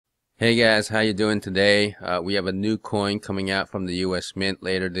Hey guys, how you doing today? We have a new coin coming out from the US Mint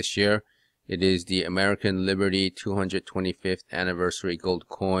later this year. It is the American Liberty 225th Anniversary Gold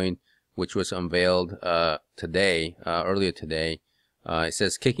Coin, which was unveiled earlier today. It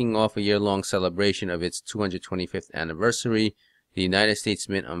says, kicking off a year-long celebration of its 225th anniversary, the United States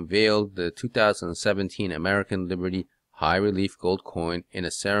Mint unveiled the 2017 American Liberty High Relief Gold Coin in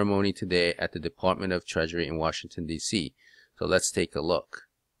a ceremony today at the Department of Treasury in Washington, D.C. So let's take a look.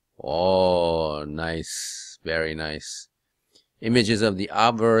 Oh, nice. Very nice. Images of the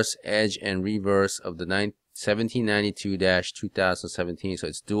obverse, edge, and reverse of the 1792-2017. So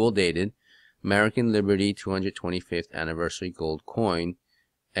it's dual dated. American Liberty 225th Anniversary Gold Coin.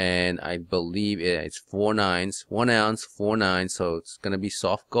 And I believe it's 4 nines. 1 ounce, 4 nines. So it's going to be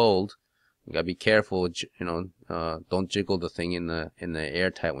soft gold. You got to be careful, don't jiggle the thing in the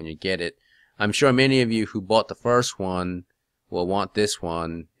airtight when you get it. I'm sure many of you who bought the first one will want this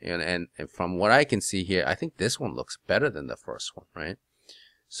one, and from what I can see here, I think this one looks better than the first one, right?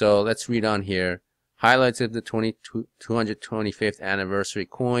 So let's read on here. Highlights of the 225th anniversary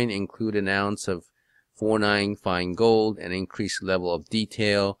coin include an ounce of 4.9 fine gold, an increased level of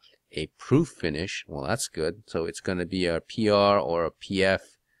detail, a proof finish. Well, that's good. So it's going to be a PR or a PF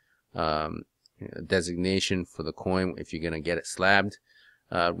designation for the coin if you're going to get it slabbed.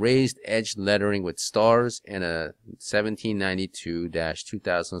 Raised edge lettering with stars, and a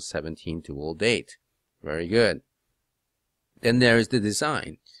 1792-2017 dual date. Very good. Then there is the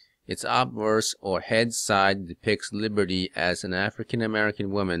design. Its obverse or head side depicts Liberty as an African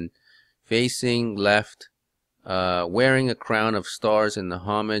American woman facing left, wearing a crown of stars in the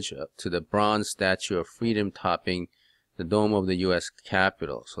homage to the bronze statue of freedom topping the dome of the U.S.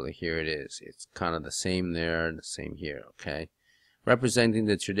 Capitol. So here it is. It's kind of the same there and the same here, okay? Representing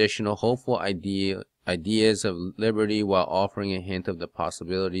the traditional hopeful ideas of liberty while offering a hint of the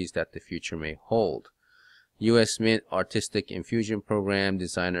possibilities that the future may hold. U.S. Mint Artistic Infusion Program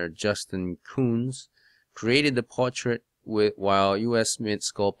designer Justin Coons created the portrait while U.S. Mint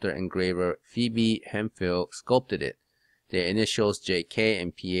sculptor engraver Phoebe Hemphill sculpted it. Their initials J.K.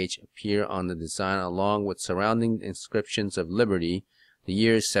 and P.H. appear on the design along with surrounding inscriptions of liberty, the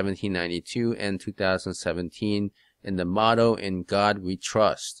years 1792 and 2017, and the motto, "In God We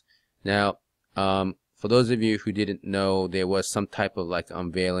Trust." Now, for those of you who didn't know, there was some type of like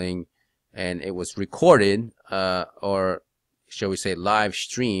unveiling, and it was recorded, or shall we say live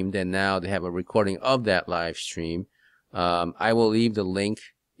streamed, and now they have a recording of that live stream. I will leave the link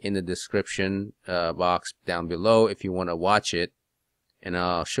in the description box down below if you want to watch it, and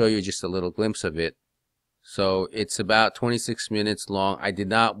I'll show you just a little glimpse of it. So it's about 26 minutes long. I did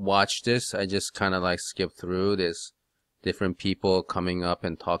not watch this. I just kind of like skipped through. There's different people coming up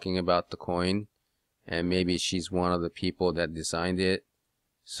and talking about the coin, and maybe she's one of the people that designed it.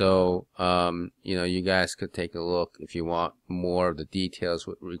 So, you guys could take a look if you want more of the details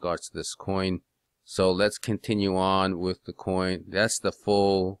with regards to this coin. So let's continue on with the coin. That's the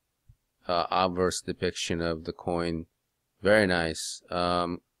full obverse depiction of the coin. Very nice.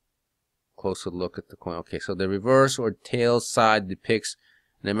 Closer look at the coin. Okay, so the reverse or tail side depicts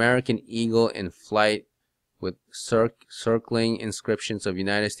an American eagle in flight with circling inscriptions of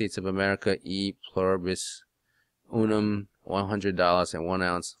United States of America, E pluribus unum, $100 and 1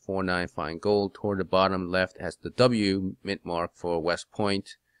 ounce 4.9 fine gold. Toward the bottom left has the W mint mark for West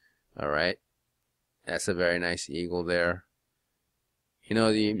Point. All right, that's a very nice eagle there. You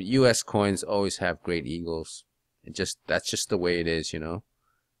know, the U.S. coins always have great eagles. That's just the way it is, you know.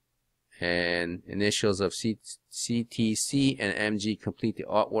 And initials of CTC and MG complete the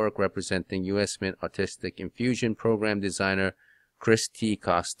artwork, representing U.S. Mint Artistic Infusion Program designer Chris T.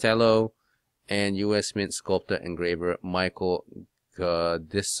 Costello and U.S. Mint sculptor engraver Michael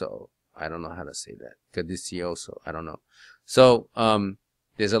Gadiso. I don't know how to say that. Gadicioso. I don't know. So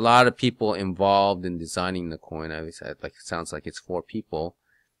there's a lot of people involved in designing the coin. It sounds like it's 4 people.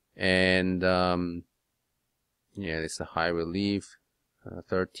 And yeah, it's a high relief.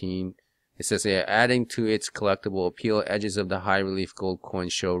 13. It says here, adding to its collectible appeal, edges of the high relief gold coin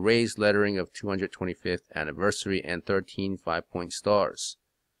show raised lettering of 225th anniversary and 13 5-point stars.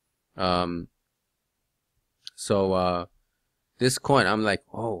 This coin, I'm like,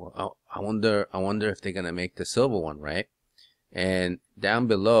 oh, I wonder if they're gonna make the silver one, right? And down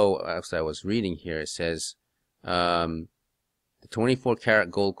below, as I was reading here, it says the 24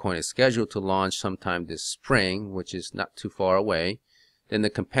 karat gold coin is scheduled to launch sometime this spring, which is not too far away. Then the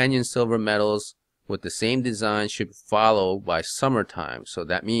companion silver medals with the same design should follow by summertime. So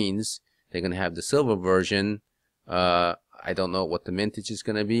that means they're going to have the silver version. I don't know what the mintage is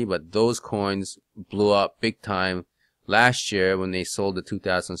going to be, but those coins blew up big time last year when they sold the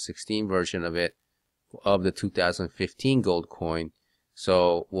 2016 version of it, of the 2015 gold coin.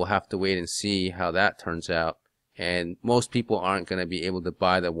 So we'll have to wait and see how that turns out. And most people aren't going to be able to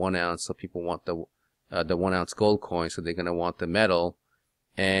buy the 1 ounce, so people want the 1 ounce gold coin, so they're going to want the metal.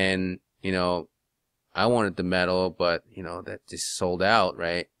 And you know, I wanted the metal, but you know, that just sold out,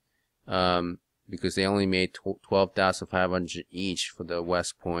 right? Because they only made 12,500 each for the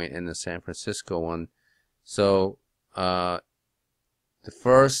West Point and the San Francisco one. So the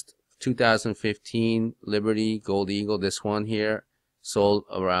first 2015 Liberty Gold Eagle, this one here, sold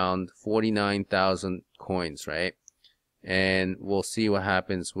around 49,000 coins, right? And we'll see what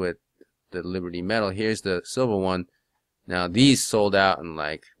happens with the Liberty metal. Here's the silver one. Now these sold out in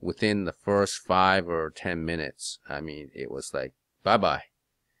like within the first 5 or 10 minutes. I mean, it was like bye-bye.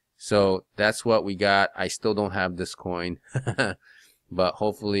 So that's what we got. I still don't have this coin, but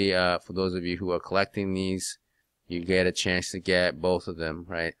hopefully for those of you who are collecting these, you get a chance to get both of them,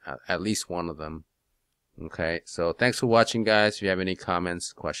 right? At least one of them. Okay, so thanks for watching, guys. If you have any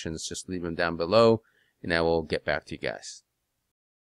comments, questions, just leave them down below, and I will get back to you guys.